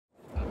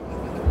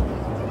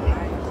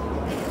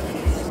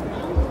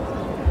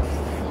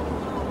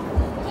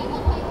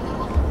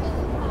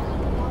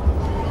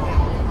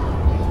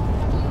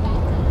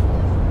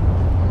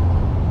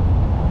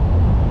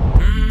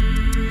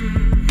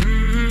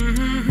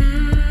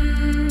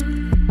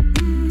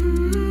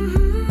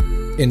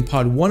In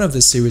part 1 of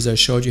this series, I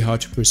showed you how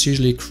to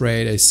procedurally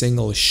create a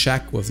single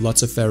shack with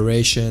lots of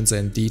variations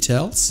and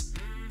details.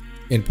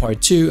 In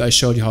part 2, I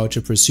showed you how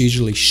to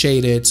procedurally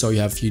shade it so you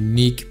have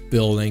unique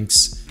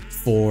buildings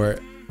for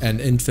an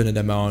infinite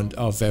amount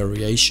of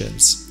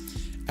variations.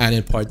 And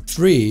in part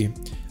 3,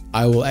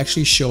 I will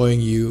actually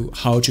showing you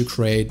how to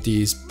create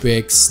these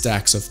big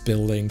stacks of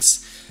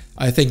buildings.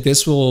 I think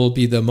this will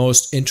be the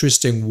most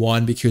interesting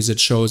one because it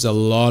shows a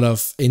lot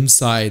of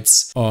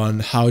insights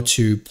on how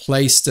to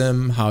place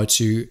them, how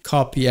to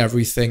copy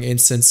everything,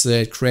 instance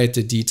it, create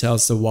the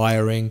details, the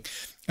wiring.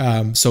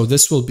 So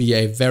this will be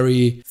a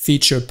very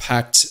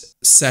feature-packed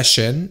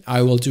session.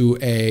 I will do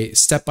a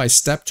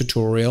step-by-step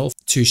tutorial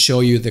to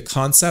show you the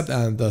concept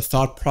and the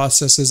thought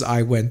processes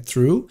I went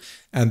through.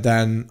 And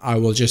then I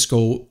will just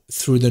go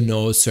through the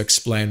notes to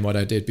explain what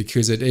I did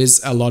because it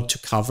is a lot to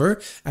cover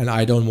and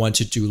I don't want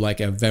to do like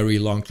a very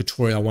long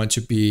tutorial. I want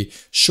to be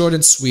short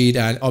and sweet,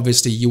 and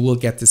obviously you will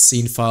get the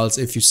scene files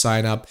if you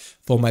sign up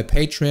for my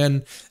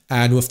Patreon.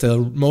 And with the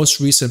most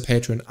recent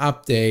Patreon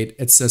update,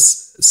 it's a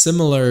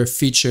similar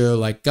feature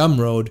like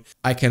Gumroad.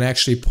 I can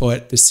actually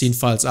put the scene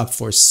files up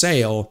for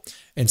sale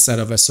instead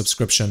of a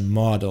subscription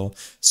model.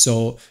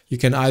 So you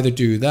can either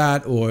do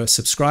that or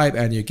subscribe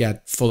and you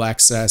get full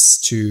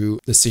access to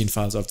the scene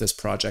files of this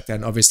project.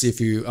 And obviously if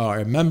you are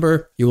a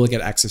member, you will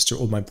get access to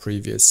all my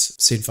previous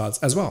scene files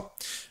as well.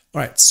 All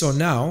right, so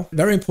now,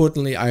 very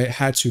importantly, I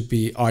had to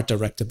be art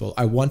directable.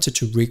 I wanted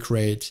to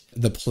recreate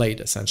the plate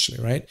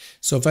essentially, right?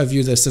 So if I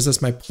view this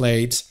is my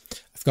plate.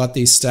 I've got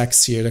these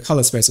stacks here. The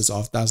color space is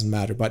off, doesn't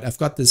matter, but I've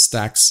got these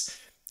stacks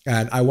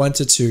and I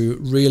wanted to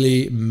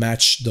really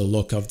match the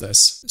look of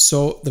this.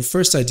 So the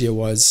first idea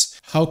was,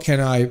 how can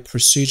I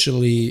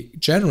procedurally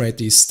generate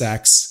these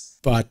stacks,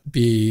 but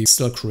be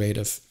still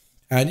creative?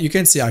 And you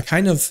can see I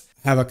kind of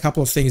have a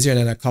couple of things here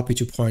and then I copy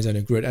 2 points and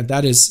a grid, and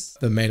that is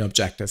the main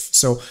objective.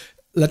 So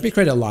let me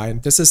create a line.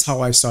 This is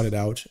how I started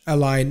out. A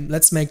line,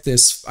 let's make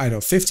this, I don't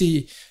know,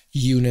 50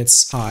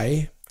 units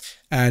high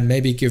and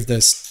maybe give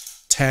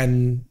this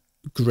 10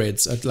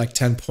 grids at like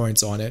 10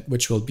 points on it,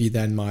 which will be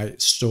then my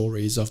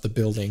stories of the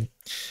building.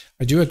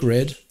 I do a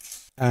grid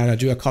and I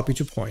do a copy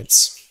 2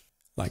 points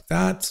like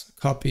that,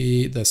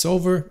 copy this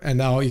over, and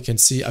now you can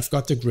see I've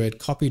got the grid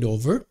copied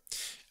over.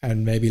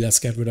 And maybe let's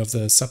get rid of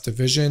the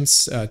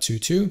subdivisions, 2,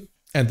 2.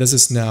 And this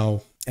is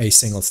now a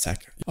single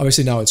stack.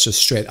 Obviously now it's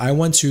just straight. I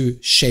want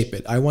to shape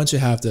it. I want to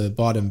have the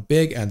bottom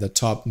big and the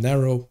top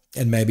narrow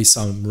and maybe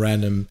some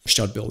random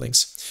shot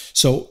buildings.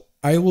 So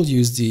I will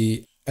use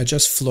the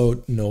adjust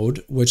float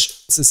node,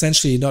 which is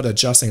essentially not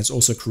adjusting, it's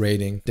also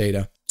creating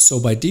data. So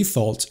by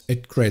default,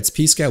 it creates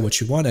p-scale,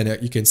 which you want,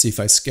 and you can see if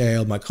I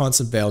scale my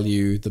constant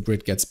value, the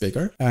grid gets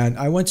bigger. And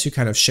I want to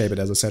kind of shape it,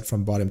 as I said,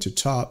 from bottom to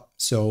top.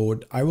 So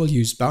I will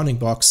use bounding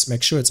box,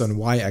 make sure it's on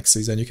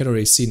y-axis, and you can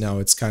already see now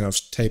it's kind of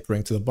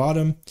tapering to the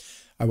bottom.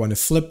 I want to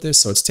flip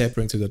this so it's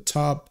tapering to the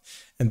top,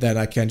 and then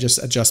I can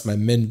just adjust my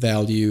min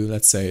value.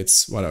 Let's say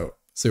it's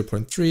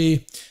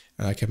 0.3.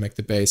 And I can make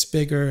the base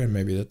bigger and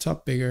maybe the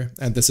top bigger.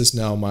 And this is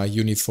now my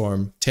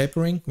uniform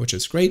tapering, which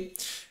is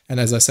great. And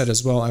as I said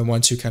as well, I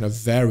want to kind of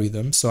vary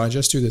them. So I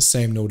just do the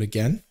same node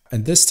again.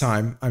 And this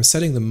time I'm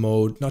setting the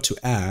mode not to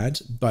add,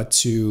 but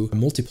to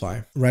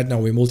multiply. Right now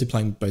we're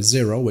multiplying by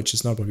 0, which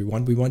is not what we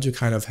want. We want to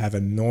kind of have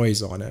a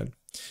noise on it.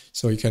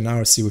 So you can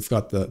now see we've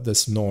got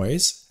this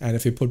noise. And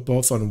if we put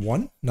both on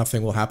 1,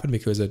 nothing will happen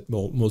because it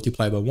will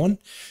multiply by 1.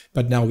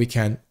 But now we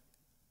can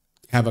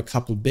have a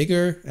couple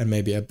bigger and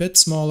maybe a bit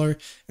smaller,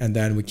 and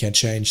then we can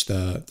change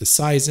the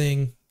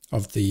sizing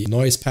of the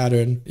noise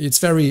pattern. It's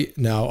very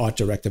now art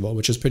directable,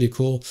 which is pretty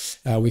cool.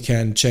 We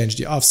can change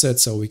the offset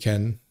so we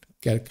can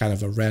get kind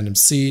of a random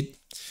seed,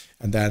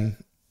 and then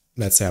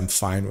let's say I'm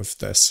fine with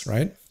this,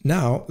 right?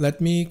 Now let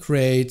me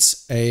create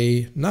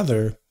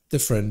another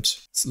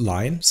different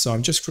line. So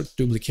I'm just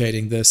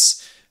duplicating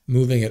this,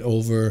 moving it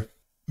over,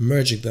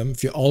 merging them.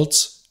 If you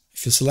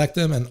select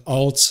them and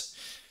Alt,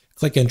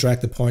 click and drag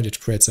the point, it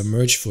creates a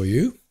merge for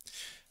you.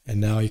 And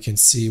now you can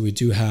see we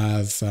do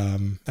have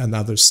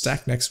another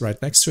stack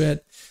right next to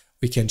it.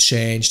 We can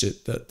change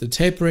the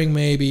tapering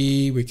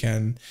maybe. We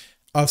can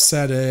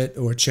offset it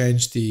or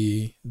change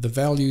the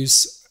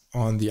values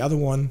on the other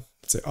one.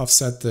 Let's say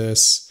offset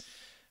this.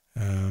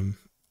 I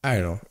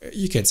don't know.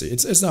 You can see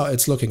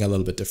it's looking a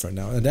little bit different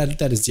now. And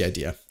that is the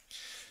idea.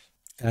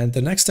 And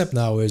the next step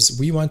now is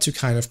we want to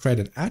kind of create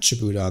an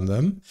attribute on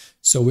them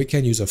so we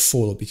can use a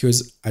for,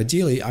 because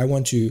ideally I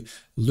want to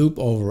loop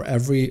over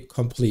every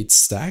complete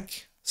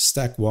stack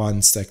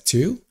 1, stack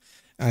 2.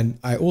 And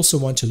I also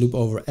want to loop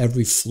over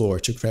every floor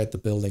to create the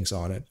buildings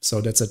on it. So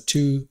that's a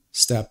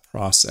 2-step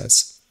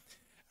process.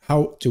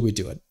 How do we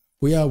do it?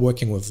 We are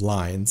working with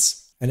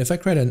lines. And if I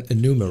create an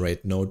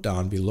enumerate node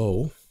down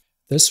below,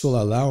 this will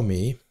allow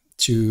me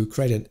to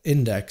create an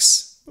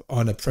index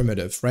on a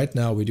primitive. Right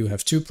now we do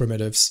have 2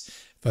 primitives.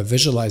 If I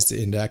visualize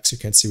the index, you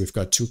can see we've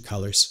got 2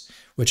 colors,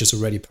 which is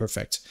already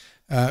perfect.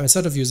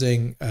 Instead of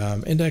using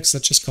index,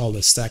 let's just call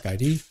this stack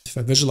ID. If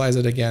I visualize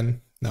it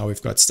again, now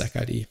we've got stack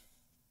ID.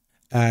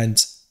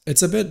 And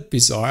it's a bit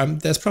bizarre.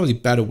 There's probably a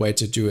better way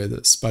to do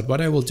this, but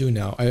what I will do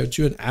now, I will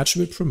do an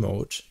attribute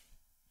promote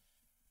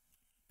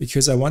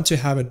because I want to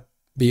have it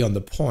be on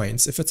the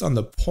points. If it's on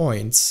the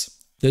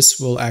points, this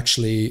will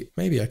actually,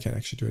 maybe I can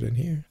actually do it in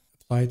here.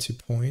 Apply to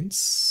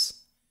points.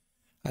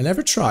 I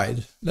never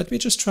tried. Let me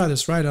just try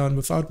this right on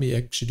without me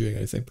actually doing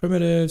anything.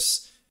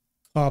 Primitives,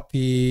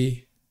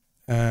 copy,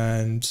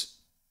 and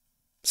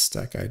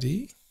stack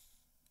ID.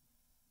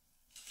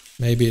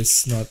 Maybe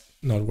it's not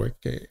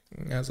working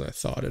as I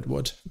thought it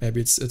would.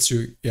 Maybe it's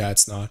yeah,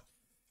 it's not.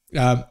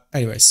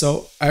 Anyway,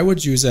 so I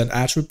would use an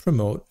attribute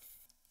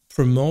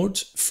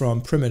promote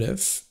from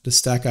primitive, the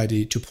stack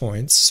ID to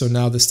points. So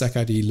now the stack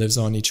ID lives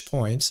on each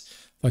point.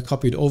 If I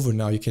copy it over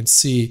now, you can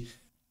see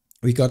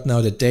we got now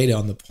the data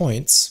on the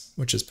points,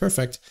 which is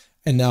perfect.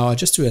 And now I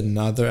just do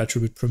another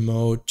attribute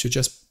promote to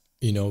just,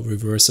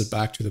 reverse it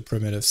back to the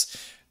primitives.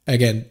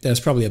 Again, there's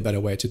probably a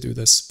better way to do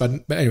this.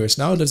 But anyways,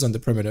 now it lives on the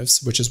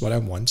primitives, which is what I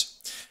want.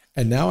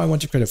 And now I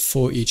want to create a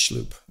for each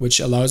loop,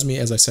 which allows me,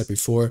 as I said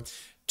before,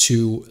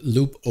 to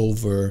loop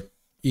over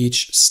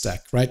each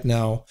stack. Right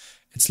now,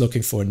 it's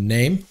looking for a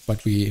name,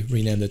 but we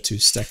renamed it to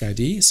stack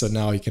ID. So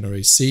now you can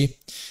already see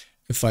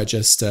if I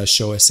just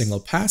show a single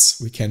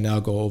pass, we can now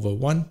go over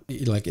one,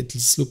 like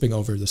it's looping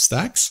over the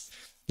stacks.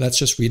 Let's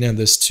just rename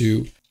this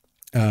to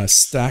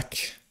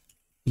stack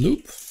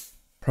loop,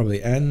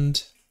 probably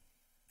end.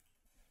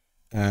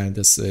 And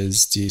this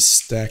is the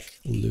stack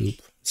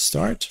loop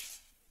start.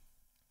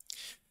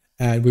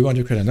 And we want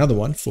to create another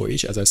one for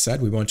each. As I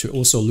said, we want to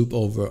also loop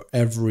over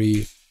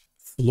every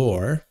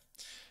floor.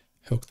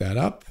 Hook that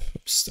up.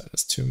 Oops, that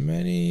is too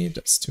many.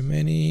 That's too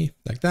many,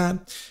 like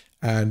that.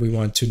 And we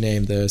want to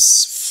name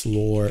this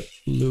floor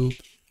loop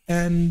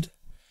end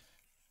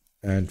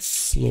and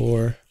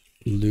floor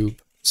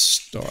loop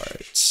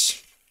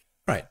start.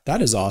 Right,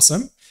 that is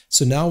awesome.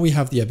 So now we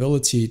have the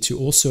ability to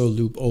also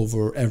loop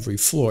over every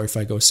floor. If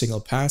I go single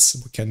pass,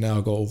 we can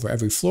now go over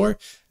every floor,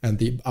 and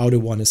the outer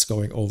one is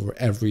going over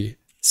every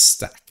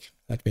stack.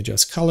 Let me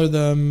just color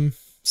them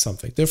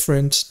something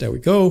different. There we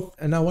go.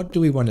 And now what do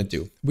we want to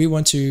do? We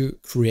want to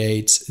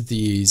create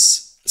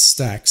these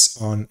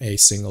stacks on a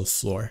single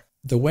floor.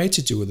 The way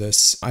to do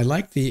this, I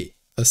like the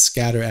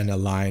scatter and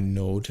align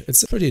node.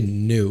 It's pretty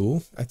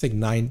new. I think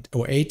 9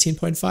 or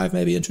 18.5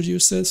 maybe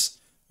introduced this,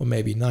 or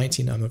maybe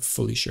 19, I'm not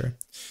fully sure.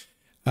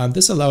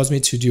 This allows me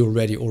to do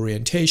already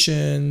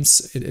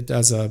orientations. It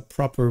does a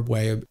proper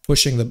way of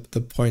pushing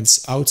the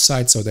points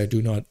outside so they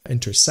do not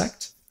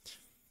intersect.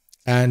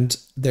 And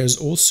there's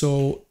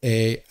also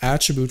a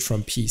attribute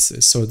from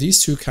pieces. So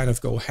these two kind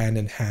of go hand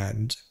in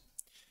hand.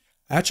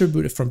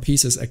 Attribute from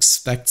pieces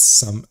expects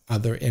some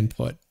other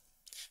input,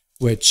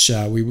 which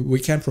we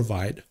can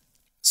provide.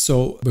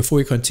 So before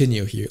we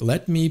continue here,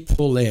 let me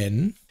pull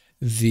in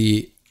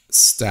the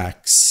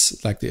stacks,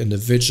 like the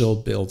individual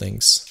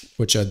buildings,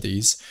 which are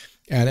these.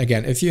 And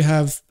again, if you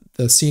have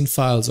the scene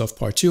files of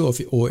part 2,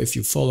 or if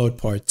you followed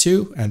part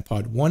 2 and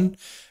part 1,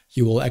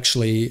 you will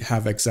actually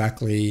have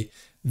exactly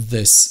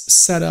this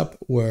setup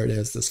where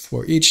there's this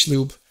for each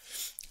loop,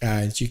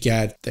 and you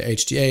get the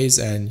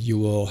HDAs, and you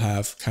will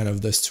have kind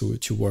of this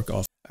to work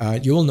off.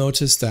 You will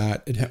notice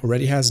that it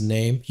already has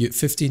name,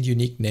 15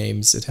 unique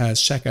names. It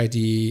has check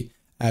ID,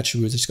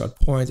 attributes, it's got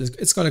points,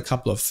 it's got a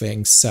couple of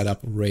things set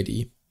up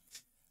already.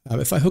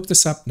 If I hook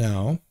this up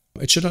now,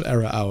 it should not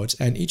error out,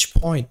 and each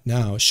point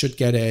now should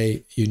get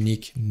a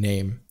unique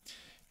name.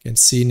 You can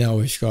see now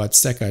we've got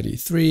stack ID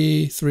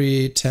 3,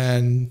 3,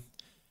 10.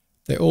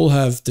 They all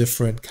have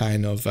different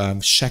kind of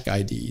check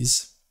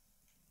IDs.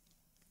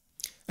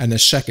 And a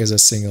check is a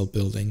single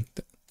building.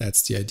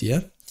 That's the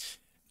idea,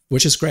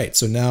 which is great.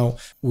 So now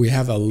we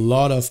have a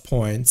lot of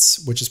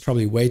points, which is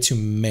probably way too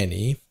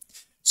many.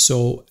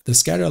 So the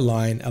scatter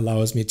line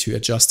allows me to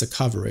adjust the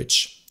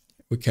coverage.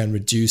 We can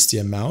reduce the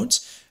amount,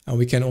 and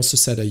we can also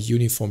set a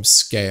uniform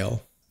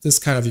scale. This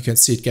kind of, you can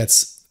see it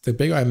gets, the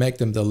bigger I make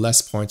them, the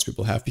less points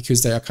people have,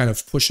 because they are kind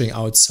of pushing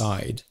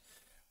outside,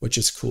 which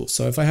is cool.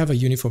 So if I have a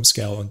uniform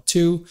scale on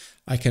 2,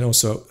 I can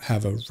also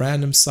have a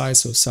random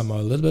size. So some are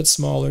a little bit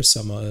smaller,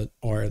 some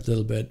are a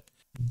little bit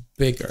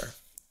bigger.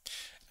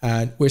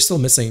 And we're still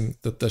missing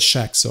the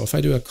check. So if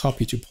I do a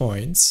copy to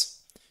points,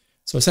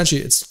 so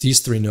essentially it's these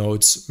 3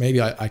 nodes. Maybe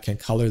I can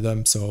color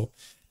them. So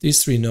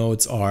these 3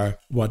 nodes are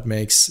what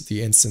makes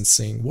the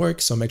instancing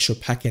work. So make sure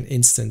pack-in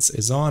instance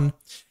is on,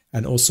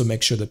 and also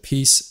make sure the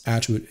piece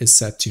attribute is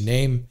set to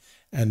name.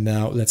 And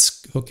now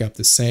let's hook up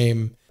the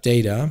same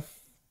data.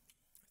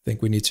 I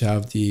think we need to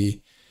have the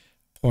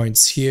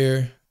points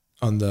here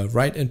on the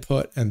right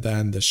input, and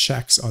then the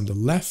checks on the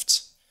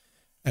left.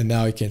 And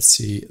now you can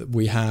see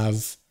we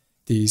have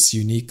these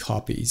unique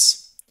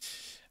copies.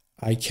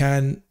 I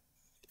can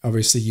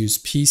obviously use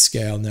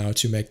p-scale now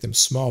to make them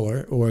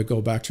smaller, or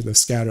go back to the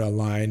scatter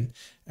line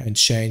and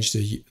change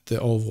the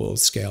overall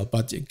scale.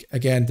 But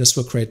again, this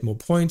will create more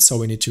points, so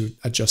we need to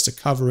adjust the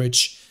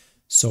coverage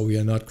so we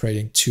are not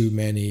creating too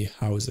many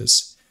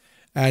houses.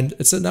 And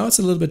now it's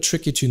a little bit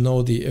tricky to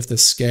know if the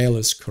scale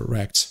is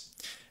correct.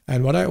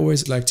 And what I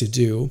always like to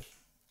do,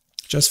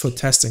 just for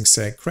testing's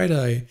sake,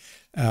 create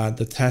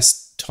the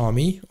test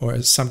Tommy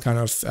or some kind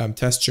of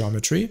test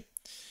geometry.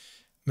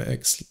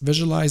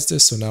 Visualize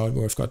this. So now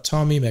we've got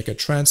Tommy, make a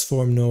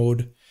transform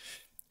node,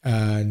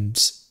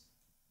 and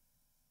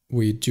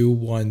we do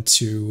want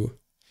to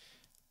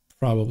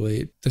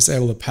probably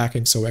disable the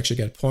packing so we actually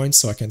get points,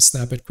 so I can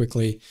snap it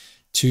quickly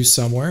to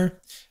somewhere.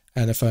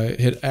 And if I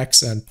hit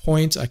X and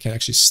point, I can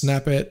actually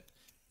snap it.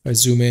 If I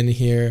zoom in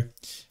here,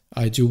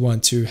 I do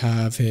want to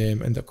have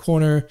him in the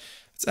corner.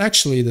 It's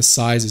actually, the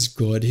size is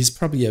good. He's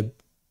probably a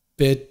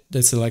bit,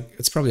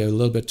 it's probably a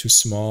little bit too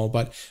small,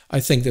 but I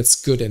think that's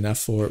good enough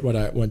for what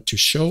I want to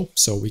show.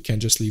 So we can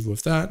just leave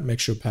with that, make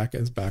sure pack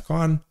is back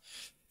on.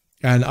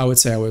 And I would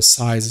say our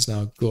size is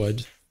now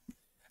good.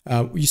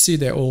 You see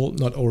they're all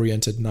not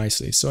oriented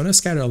nicely. So in a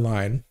scatter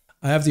line,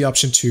 I have the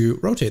option to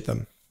rotate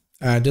them.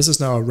 And this is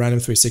now a random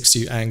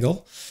 360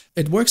 angle.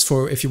 It works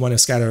for if you want to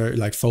scatter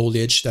like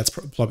foliage, that's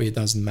probably it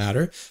doesn't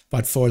matter.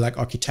 But for like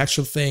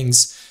architectural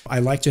things, I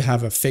like to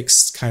have a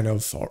fixed kind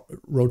of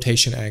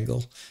rotation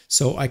angle.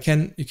 So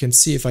you can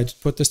see if I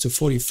put this to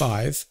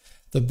 45,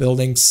 the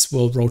buildings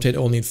will rotate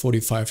only in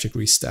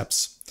 45-degree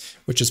steps,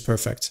 which is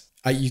perfect.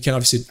 You can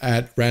obviously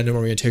add random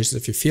orientations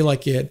if you feel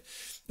like it,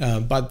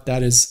 but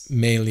that is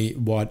mainly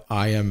what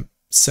I am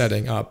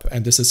setting up.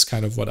 And this is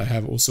kind of what I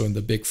have also in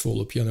the big full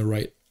loop here on the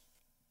right.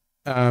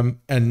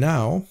 And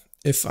now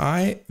if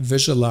I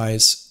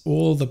visualize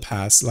all the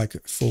paths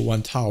like for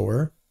one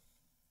tower,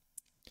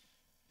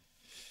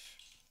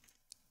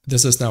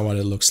 this is now what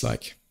it looks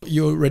like.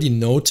 You already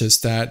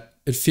noticed that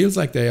it feels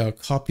like they are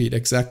copied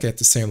exactly at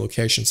the same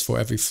locations for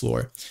every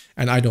floor.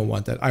 And I don't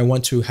want that. I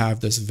want to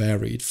have this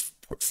varied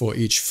for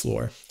each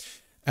floor.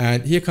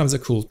 And here comes a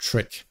cool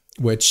trick,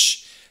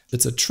 which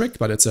it's a trick,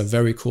 but it's a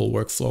very cool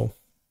workflow.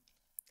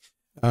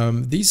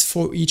 These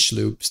for each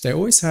loops, they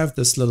always have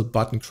this little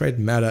button, create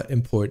meta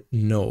import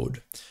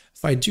node.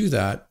 If I do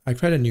that, I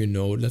create a new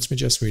node. Let me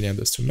just rename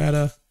this to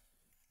meta,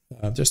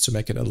 just to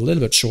make it a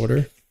little bit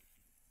shorter.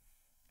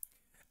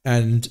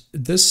 And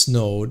this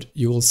node,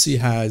 you will see,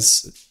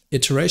 has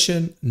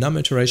iteration, num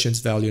iterations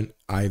value, and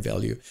I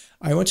value.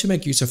 I want to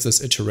make use of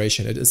this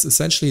iteration. It is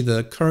essentially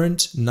the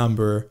current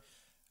number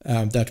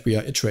that we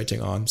are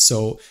iterating on.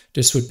 So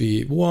this would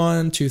be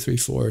 1, 2, 3,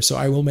 4. So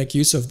I will make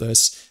use of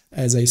this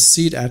as a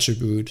seed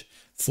attribute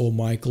for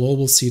my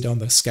global seed on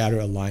the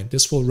scatter line.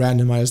 This will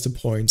randomize the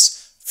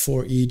points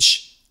for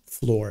each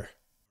floor.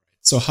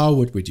 So how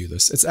would we do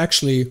this? It's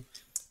actually,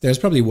 there's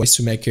probably ways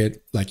to make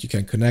it like you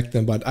can connect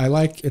them, but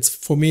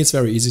for me, it's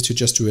very easy to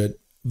just do it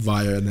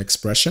via an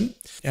expression.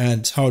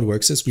 And how it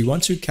works is we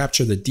want to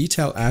capture the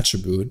detail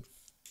attribute,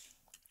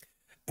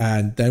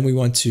 and then we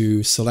want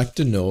to select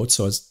the node.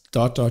 So it's ..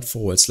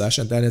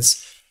 and then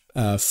it's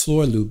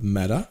floor loop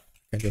meta.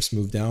 I can just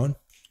move down,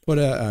 put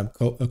a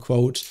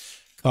quote,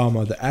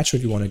 comma, the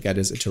attribute you want to get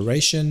is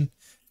iteration,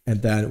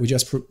 and then we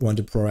just want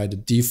to provide the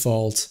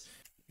default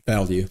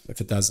value. If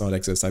it does not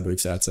exist, I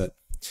believe that's it.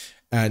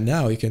 And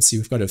now you can see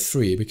we've got a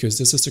 3 because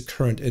this is the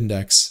current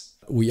index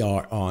we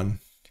are on.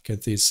 You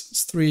can see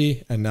it's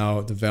 3, and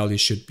now the value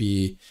should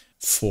be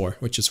 4,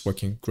 which is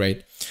working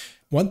great.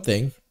 One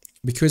thing,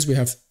 because we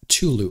have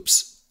 2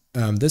 loops,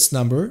 this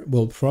number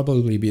will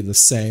probably be the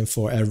same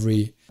for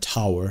every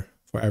tower,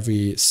 for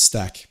every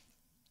stack.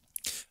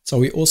 So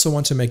we also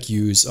want to make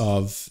use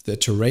of the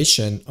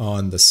iteration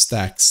on the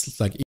stacks,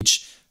 like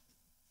each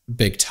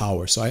big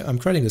tower. So I'm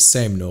creating the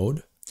same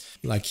node,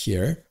 like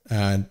here,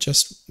 and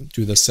just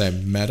do the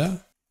same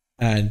meta.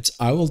 And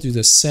I will do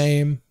the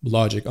same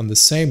logic on the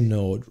same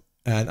node,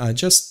 and I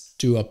just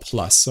do a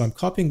plus. So I'm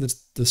copying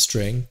the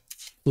string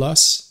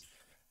plus,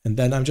 and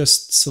then I'm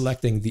just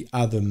selecting the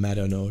other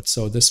meta node.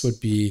 So this would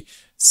be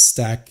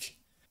stack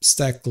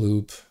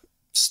loop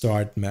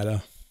start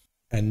meta.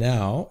 And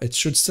now it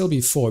should still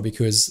be 4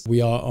 because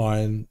we are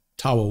on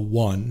tower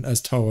 1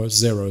 as tower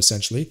 0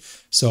 essentially.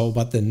 So,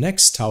 but the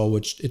next tower,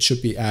 which it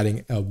should be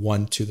adding a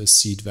 1 to the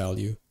seed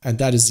value. And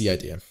that is the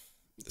idea.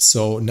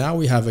 So now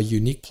we have a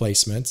unique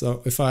placement.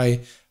 So if I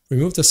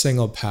remove the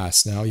single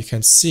pass now, you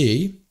can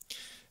see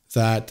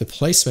that the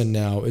placement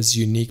now is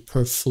unique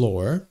per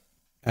floor.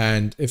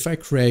 And if I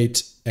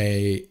create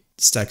a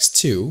stacks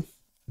 2,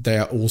 they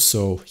are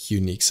also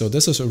unique. So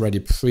this is already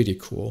pretty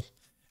cool.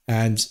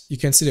 And you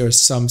can see there are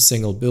some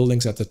single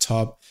buildings at the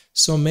top.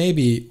 So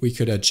maybe we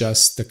could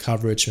adjust the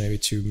coverage maybe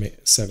to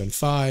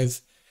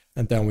 7.5,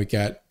 and then we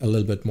get a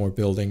little bit more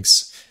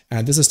buildings.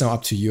 And this is now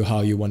up to you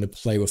how you want to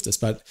play with this.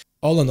 But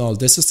all in all,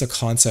 this is the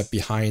concept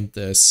behind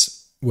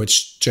this,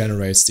 which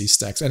generates these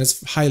stacks. And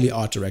it's highly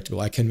art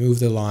directable. I can move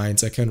the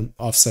lines, I can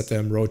offset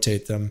them,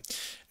 rotate them.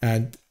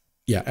 And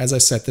yeah, as I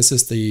said, this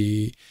is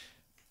the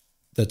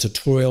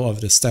tutorial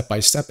of the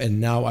step-by-step. And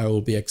now I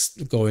will be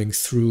going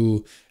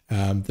through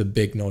the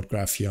big node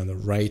graph here on the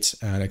right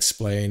and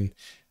explain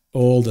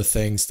all the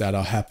things that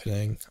are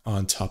happening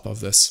on top of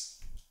this.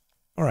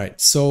 All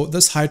right, so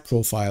this height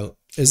profile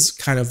is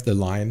kind of the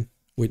line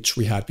which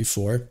we had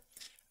before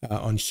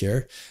on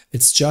here. It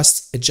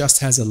just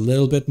has a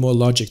little bit more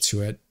logic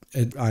to it.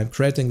 I'm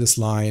creating this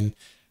line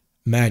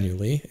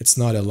manually. It's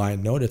not a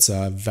line node, it's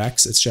a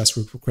vex. It's just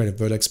we create a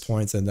vertex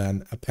points and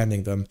then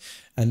appending them.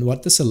 And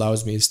what this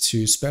allows me is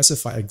to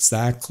specify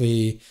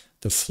exactly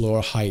the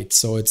floor height.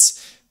 So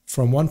it's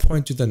from one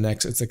point to the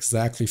next, it's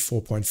exactly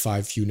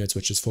 4.5 units,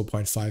 which is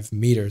 4.5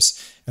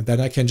 meters. And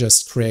then I can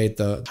just create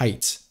the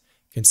height.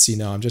 You can see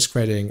now I'm just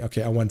creating,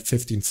 okay, I want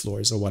 15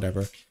 floors or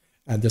whatever.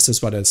 And this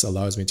is what it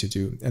allows me to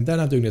do. And then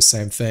I'm doing the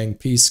same thing,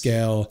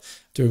 p-scale,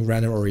 doing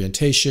random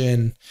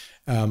orientation.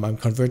 I'm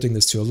converting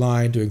this to a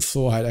line, doing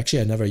floor height.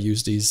 Actually, I never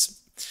use these.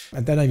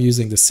 And then I'm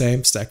using the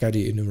same stack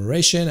ID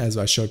enumeration as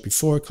I showed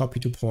before, copy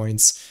to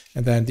points.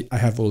 And then I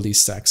have all these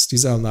stacks.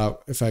 These are now,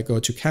 if I go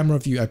to camera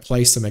view, I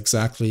place them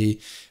exactly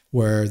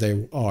where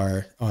they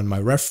are on my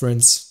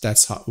reference.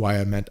 That's why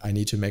I meant I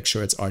need to make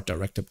sure it's art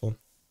directable.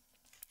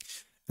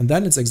 And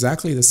then it's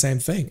exactly the same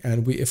thing.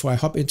 And if I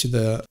hop into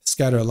the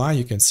scatter line,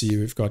 you can see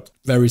we've got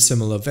very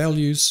similar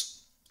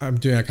values. I'm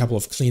doing a couple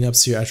of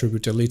cleanups here,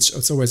 attribute deletes.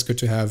 It's always good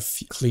to have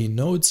clean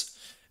nodes.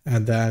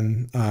 And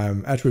then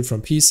attribute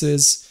from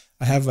pieces.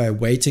 I have a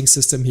weighting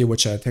system here,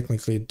 which I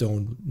technically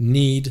don't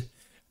need.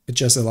 It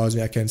just allows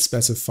me, I can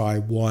specify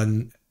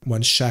one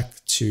shack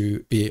to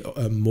be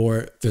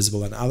more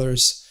visible than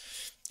others.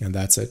 And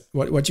that's it.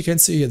 What you can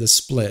see here, the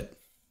split.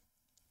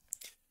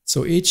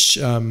 So each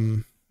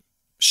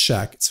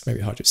shack, it's maybe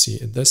hard to see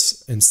in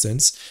this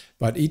instance,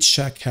 but each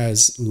shack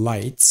has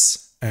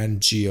lights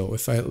and geo.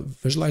 If I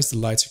visualize the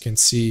lights, you can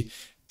see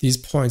these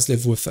points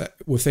live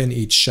within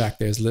each shack.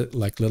 There's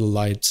like little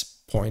light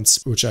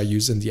points, which I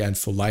use in the end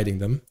for lighting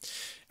them.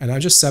 And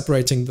I'm just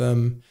separating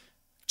them,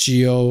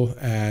 geo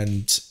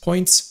and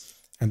points.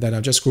 And then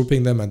I'm just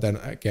grouping them and then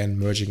again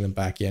merging them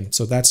back in.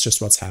 So that's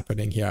just what's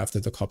happening here after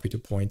the copy to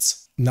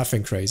points.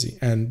 Nothing crazy.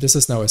 And this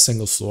is now a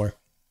single floor.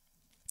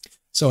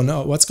 So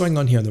now what's going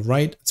on here on the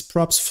right? It's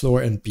props,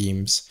 floor, and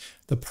beams.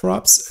 The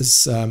props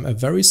is a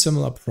very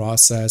similar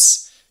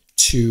process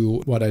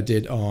to what I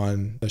did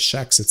on the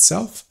shacks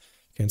itself.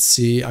 You can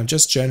see I'm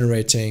just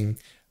generating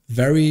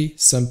very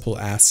simple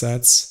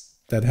assets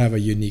that have a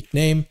unique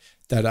name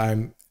that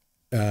I'm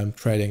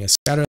creating a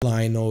scatter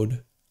line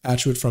node,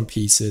 attribute from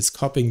pieces,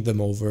 copying them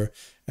over,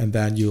 and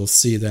then you'll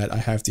see that I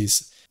have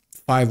these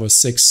 5 or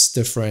 6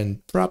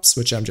 different props,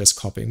 which I'm just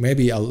copying.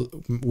 Maybe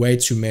way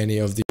too many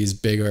of these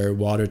bigger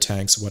water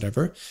tanks or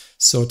whatever.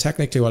 So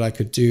technically what I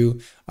could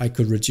do, I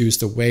could reduce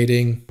the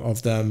weighting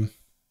of them.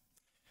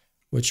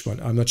 Which one?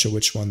 I'm not sure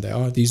which one they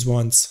are, these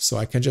ones. So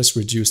I can just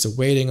reduce the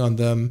weighting on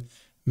them.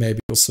 Maybe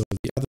also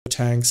the other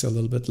tanks a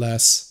little bit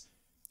less.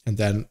 And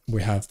then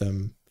we have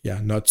them,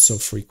 yeah, not so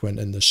frequent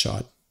in the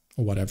shot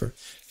or whatever.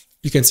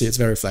 You can see it's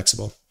very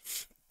flexible.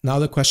 Now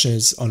the question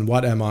is, on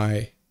what am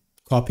I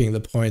copying the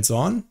points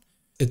on?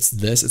 It's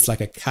this, it's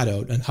like a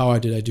cutout. And how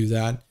did I do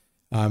that?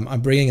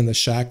 I'm bringing in the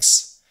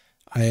shacks.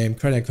 I am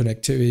creating a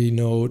connectivity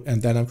node,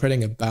 and then I'm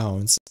creating a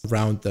bounce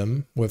around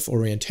them with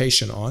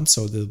orientation on.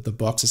 So the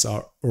boxes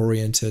are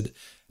oriented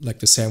like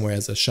the same way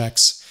as the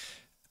shacks.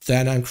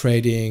 Then I'm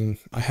creating,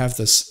 I have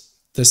this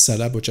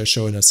setup, which I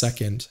show in a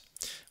second,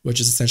 which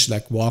is essentially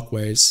like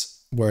walkways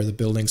where the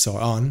buildings are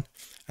on.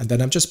 And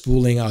then I'm just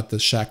booleaning out the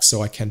shacks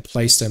so I can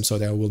place them so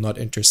they will not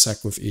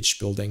intersect with each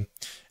building.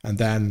 And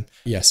then,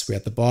 yes, we're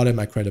at the bottom,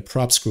 I create a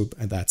props group,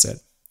 and that's it.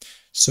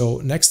 So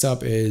next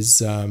up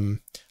is,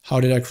 how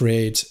did I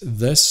create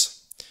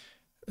this?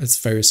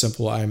 It's very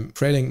simple. I'm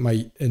creating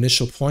my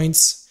initial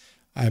points.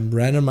 I'm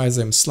randomizing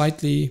them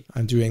slightly.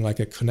 I'm doing like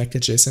a connect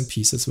adjacent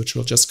pieces, which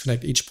will just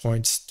connect each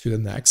point to the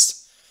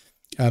next.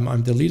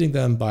 I'm deleting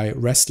them by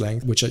rest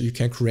length, which you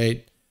can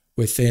create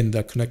within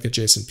the connect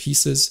adjacent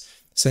pieces.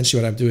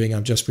 Essentially what I'm doing,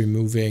 I'm just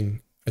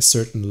removing a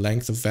certain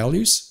length of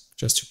values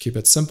just to keep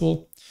it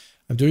simple.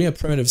 I'm doing a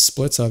primitive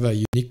split, so I have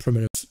a unique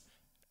primitive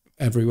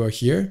everywhere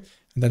here.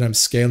 And then I'm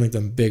scaling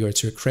them bigger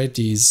to create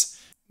these,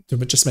 to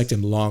just make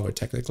them longer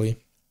technically.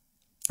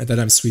 And then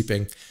I'm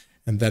sweeping.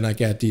 And then I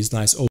get these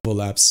nice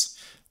overlaps.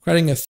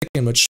 Creating a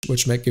thicken, which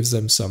gives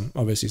them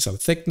obviously some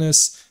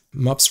thickness.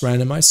 Mobs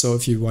randomize. So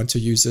if you want to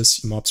use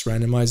this mobs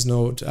randomize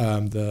node,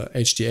 the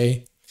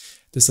HDA,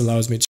 this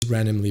allows me to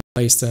randomly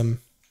place them.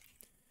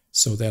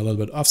 So they're a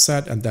little bit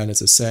offset, and then it's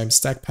the same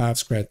stack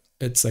paths, great.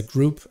 It's a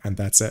group, and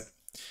that's it.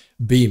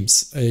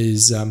 Beams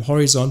is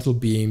horizontal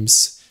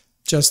beams,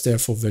 just there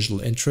for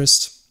visual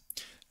interest.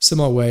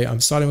 Similar way,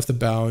 I'm starting with the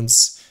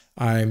bounds.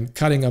 I'm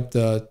cutting up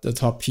the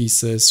top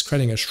pieces,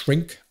 creating a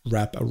shrink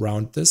wrap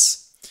around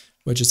this,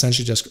 which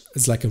essentially just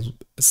is like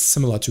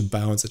similar to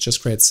bounds. It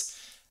just creates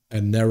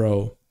a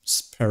narrow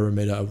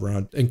perimeter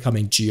around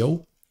incoming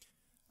geo.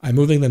 I'm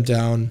moving them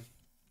down,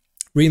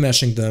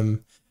 remeshing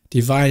them,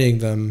 dividing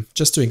them,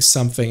 just doing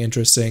something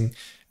interesting.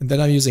 And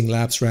then I'm using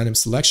labs random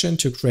selection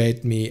to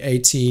create me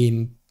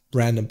 18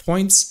 random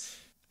points,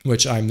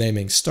 which I'm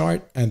naming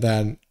start, and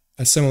then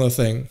a similar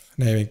thing,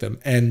 naming them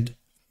end.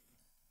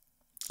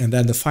 And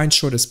then the find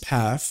shortest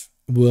path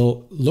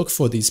will look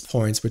for these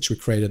points which we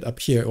created up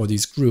here, or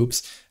these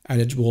groups,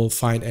 and it will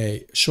find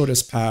a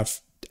shortest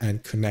path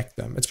and connect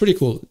them. It's pretty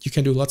cool. You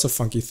can do lots of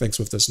funky things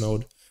with this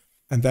node.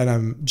 And then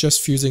I'm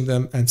just fusing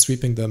them and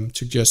sweeping them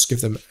to just give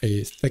them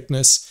a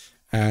thickness.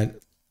 And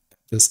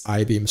this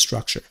I-beam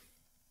structure.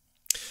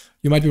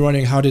 You might be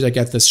wondering, how did I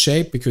get this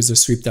shape? Because the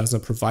sweep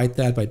doesn't provide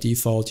that by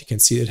default. You can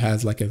see it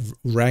has like a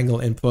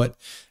wrangle input.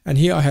 And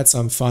here I had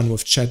some fun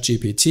with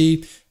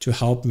ChatGPT to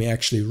help me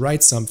actually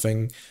write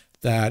something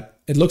that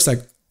it looks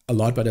like a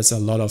lot, but it's a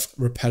lot of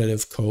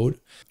repetitive code.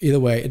 Either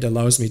way, it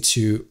allows me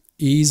to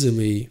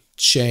easily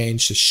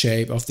change the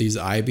shape of these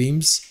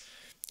I-beams.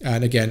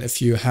 And again, if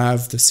you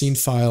have the scene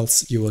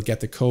files, you will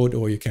get the code,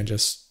 or you can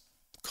just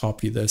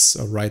copy this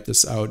or write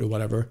this out or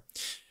whatever.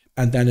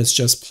 And then it's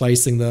just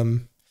placing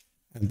them.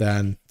 And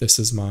then this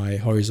is my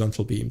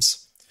horizontal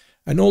beams.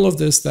 And all of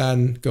this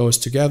then goes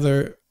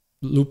together,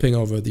 looping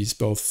over these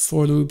both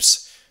for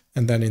loops.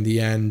 And then in the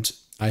end,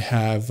 I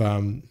have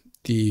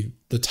the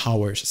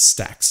tower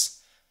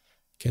stacks.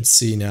 You can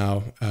see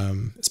now,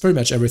 it's pretty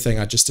much everything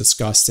I just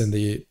discussed in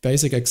the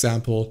basic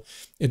example.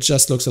 It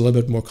just looks a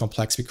little bit more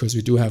complex because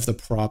we do have the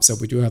props and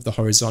we do have the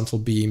horizontal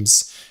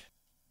beams.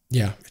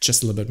 Yeah, it's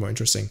just a little bit more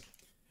interesting.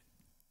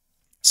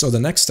 So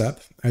the next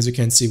step, as you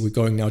can see, we're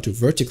going now to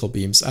vertical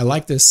beams. I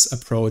like this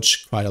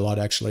approach quite a lot,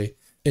 actually.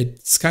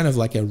 It's kind of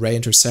like a ray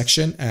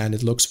intersection, and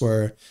it looks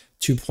where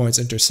 2 points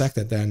intersect,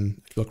 and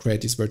then it will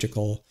create these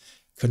vertical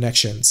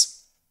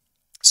connections.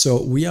 So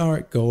we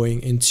are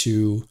going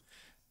into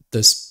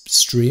this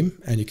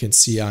stream, and you can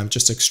see I'm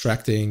just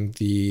extracting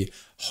the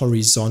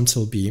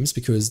horizontal beams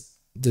because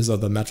these are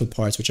the metal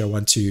parts which I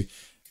want to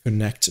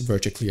connect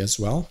vertically as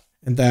well.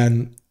 And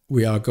then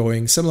we are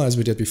going similar as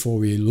we did before.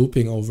 We're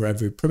looping over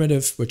every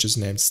primitive, which is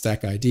named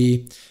stack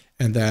ID.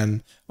 And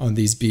then on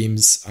these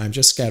beams, I'm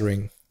just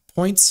scattering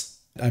points.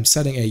 I'm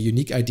setting a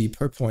unique ID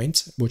per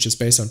point, which is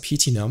based on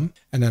ptnum.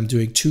 And I'm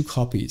doing 2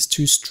 copies,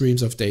 2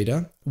 streams of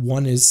data.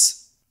 One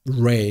is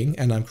raying,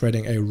 and I'm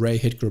creating a ray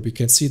hit group. You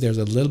can see there's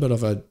a little bit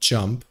of a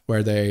jump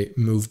where they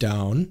move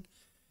down.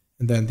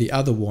 And then the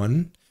other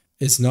one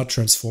is not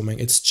transforming.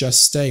 It's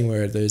just staying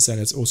where it is. And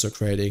it's also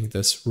creating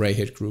this ray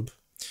hit group.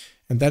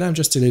 And then I'm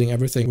just deleting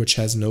everything which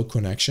has no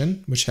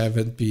connection, which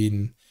haven't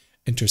been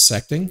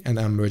intersecting, and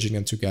I'm merging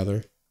them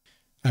together.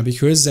 And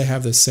because they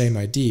have the same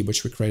ID,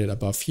 which we created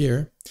above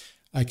here,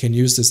 I can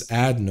use this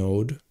add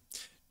node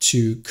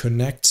to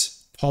connect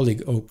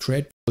or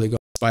create polygons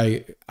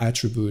by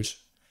attribute,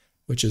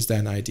 which is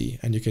then ID.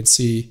 And you can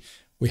see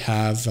we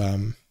have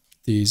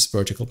these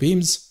vertical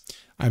beams.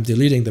 I'm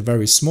deleting the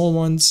very small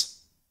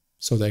ones,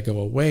 so they go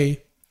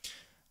away,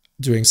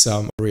 doing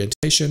some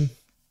orientation,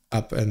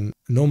 up and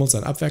normals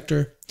and up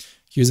vector,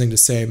 using the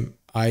same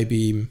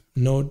I-beam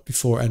node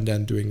before, and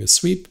then doing the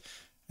sweep.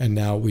 And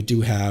now we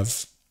do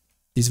have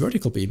these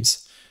vertical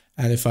beams.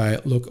 And if I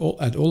look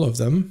at all of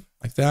them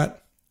like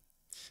that,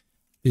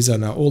 these are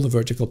now all the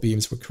vertical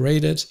beams were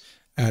created.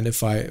 And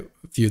if I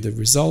view the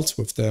results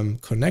with them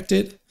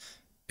connected,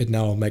 it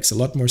now makes a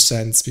lot more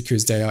sense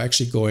because they are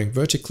actually going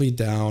vertically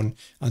down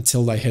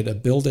until they hit a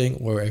building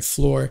or a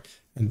floor.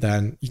 And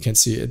then you can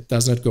see it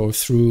does not go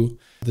through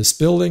this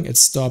building. It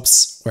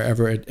stops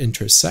wherever it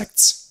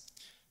intersects.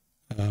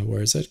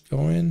 Where is it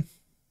going?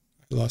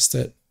 I lost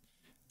it.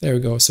 There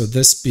we go. So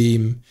this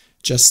beam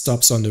just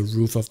stops on the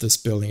roof of this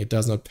building. It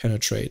does not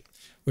penetrate,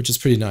 which is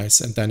pretty nice.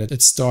 And then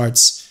it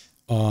starts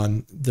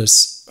on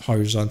this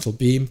horizontal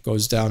beam,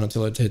 goes down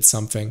until it hits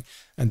something.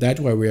 And that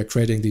way we are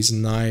creating these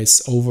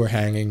nice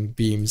overhanging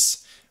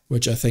beams,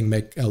 which I think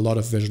make a lot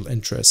of visual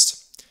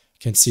interest. You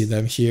can see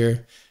them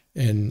here.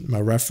 In my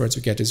reference,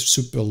 we get these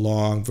super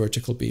long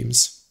vertical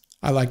beams.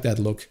 I like that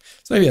look.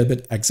 It's maybe a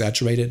bit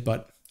exaggerated,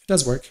 but it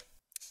does work.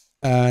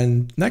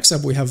 And next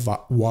up, we have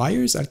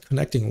wires and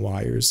connecting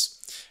wires.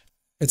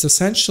 It's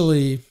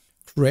essentially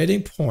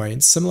creating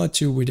points similar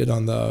to what we did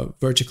on the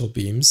vertical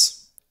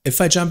beams.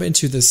 If I jump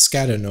into the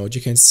scatter node,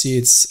 you can see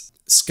it's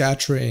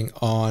scattering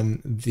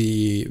on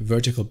the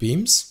vertical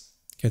beams.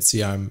 You can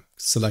see I'm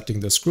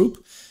selecting this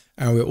group.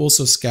 And we're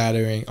also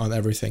scattering on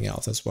everything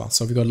else as well.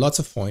 So we've got lots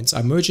of points.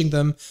 I'm merging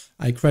them.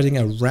 I'm creating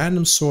a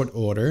random sort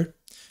order.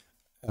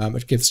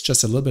 It gives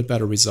just a little bit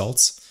better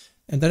results.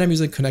 And then I'm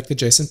using connect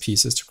adjacent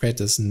pieces to create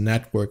this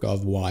network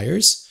of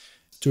wires,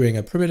 doing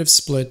a primitive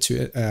split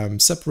to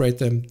separate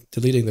them,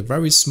 deleting the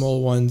very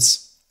small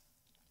ones,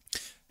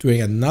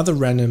 doing another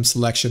random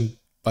selection,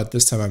 but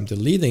this time I'm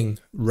deleting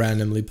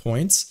randomly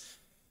points.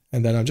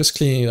 And then I'm just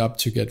cleaning it up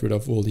to get rid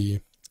of all the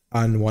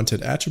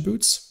unwanted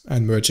attributes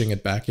and merging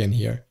it back in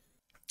here.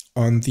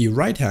 On the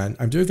right hand,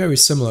 I'm doing a very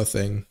similar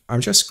thing.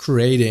 I'm just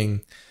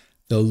creating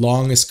the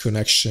longest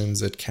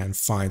connections it can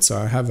find. So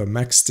I have a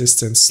max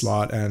distance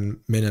slot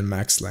and min and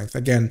max length.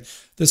 Again,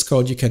 this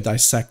code, you can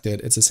dissect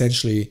it. It's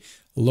essentially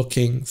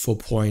looking for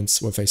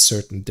points with a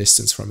certain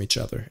distance from each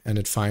other, and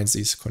it finds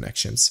these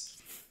connections.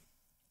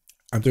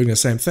 I'm doing the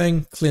same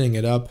thing, cleaning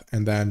it up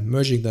and then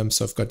merging them.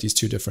 So I've got these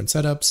 2 different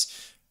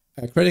setups.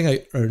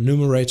 Creating a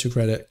numerator to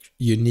create a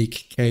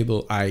unique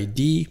cable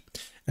ID.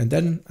 And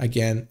then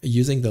again,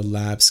 using the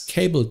lab's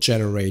cable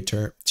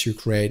generator to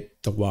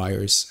create the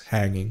wires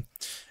hanging.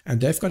 And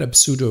they've got a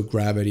pseudo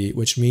gravity,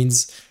 which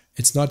means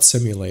it's not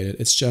simulated.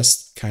 It's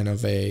just kind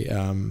of a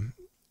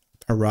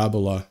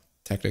parabola,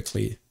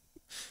 technically,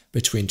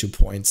 between 2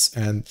 points.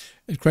 And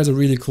it creates a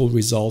really cool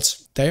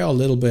result. They are a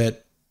little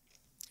bit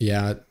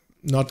yeah,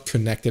 not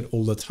connected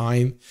all the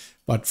time,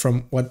 but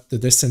from what the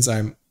distance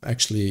I'm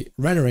actually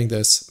rendering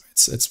this,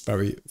 it's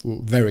very,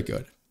 very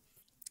good.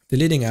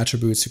 Deleting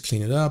attributes to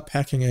clean it up,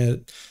 packing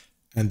it,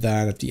 and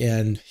then at the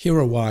end,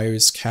 hero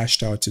wires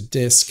cached out to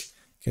disk.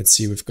 You can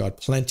see we've got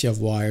plenty of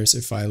wires.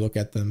 If I look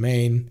at the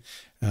main,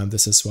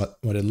 this is what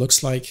it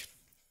looks like.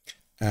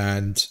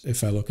 And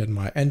if I look at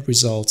my end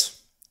result,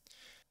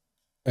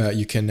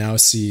 you can now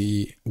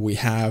see we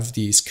have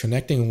these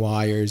connecting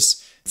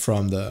wires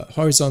from the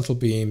horizontal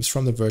beams,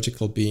 from the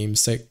vertical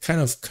beams. They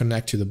kind of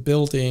connect to the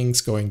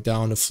buildings, going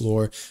down the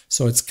floor.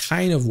 So it's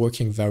kind of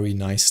working very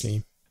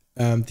nicely.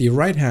 The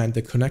right hand,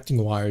 the connecting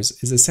wires,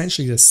 is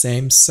essentially the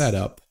same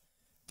setup,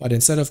 but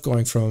instead of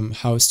going from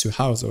house to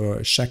house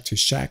or shack to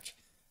shack,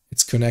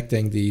 it's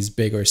connecting these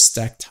bigger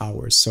stack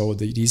towers. So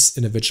these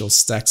individual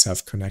stacks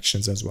have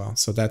connections as well.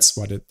 So that's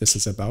what this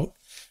is about.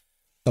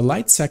 The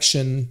light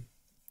section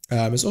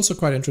is also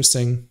quite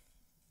interesting.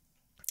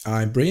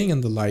 I'm bringing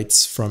in the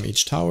lights from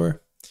each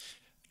tower,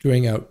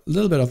 doing a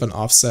little bit of an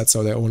offset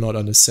so they're all not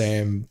on the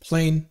same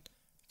plane.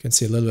 You can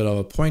see a little bit of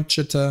a point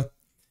jitter.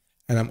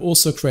 And I'm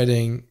also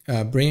creating,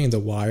 bringing the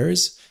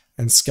wires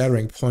and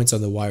scattering points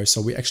on the wires.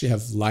 So we actually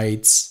have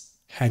lights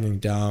hanging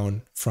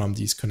down from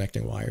these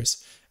connecting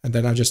wires. And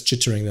then I'm just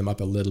jittering them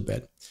up a little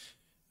bit.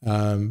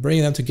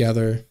 Bringing them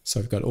together. So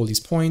I've got all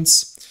these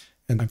points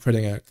and I'm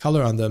putting a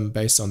color on them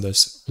based on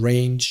this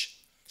range.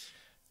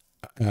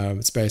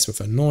 It's based with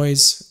a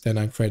noise. Then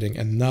I'm creating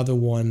another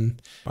one.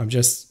 I'm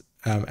just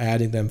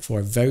adding them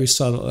for a very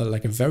subtle,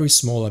 like a very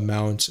small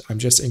amount. I'm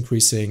just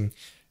increasing,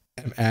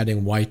 I'm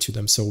adding white to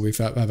them. So we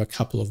have a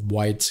couple of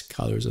white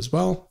colors as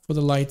well for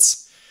the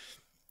lights.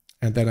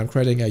 And then I'm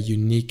creating a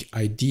unique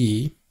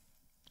ID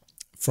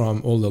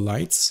from all the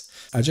lights.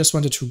 I just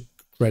wanted to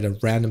create a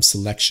random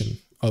selection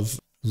of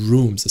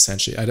rooms,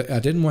 essentially. I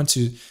didn't want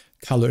to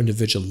color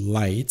individual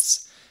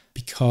lights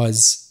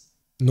because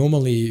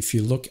normally if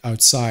you look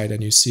outside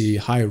and you see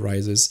high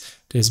rises,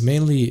 there's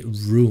mainly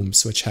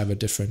rooms which have a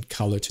different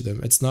color to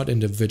them. It's not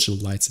individual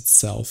lights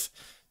itself.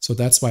 So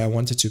that's why I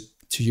wanted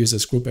to use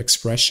this group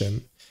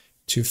expression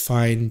to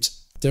find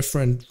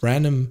different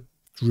random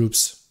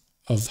groups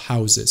of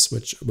houses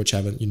which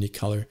have a unique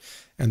color.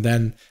 And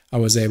then I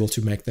was able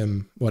to make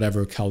them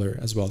whatever color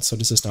as well. So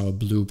this is now a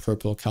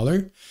blue-purple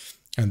color.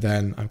 And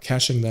then I'm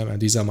caching them, and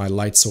these are my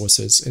light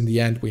sources. In the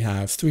end, we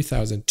have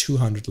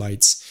 3,200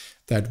 lights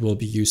that will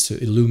be used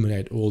to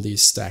illuminate all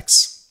these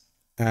stacks.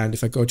 And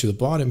if I go to the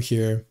bottom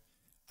here,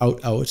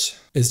 out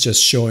is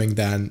just showing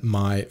then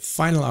my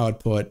final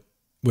output,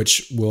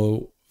 which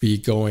will be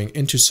going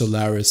into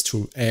Solaris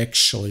to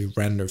actually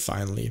render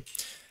finally.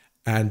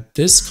 And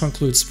this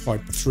concludes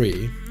part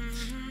 3.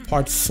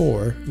 Part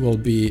 4 will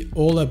be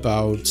all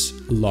about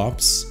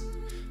lobs,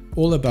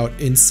 all about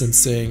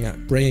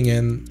instancing, bringing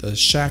in the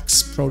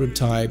shacks,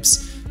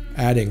 prototypes,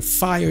 adding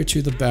fire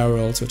to the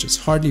barrels, which is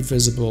hardly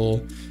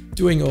visible,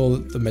 doing all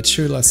the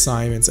material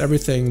assignments.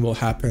 Everything will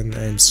happen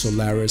in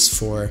Solaris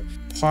for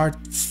part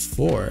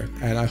 4.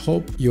 And I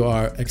hope you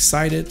are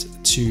excited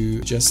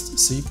to just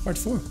see part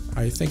 4.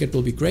 I think it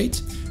will be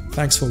great.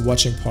 Thanks for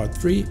watching part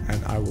 3,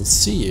 and I will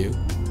see you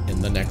in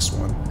the next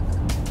one.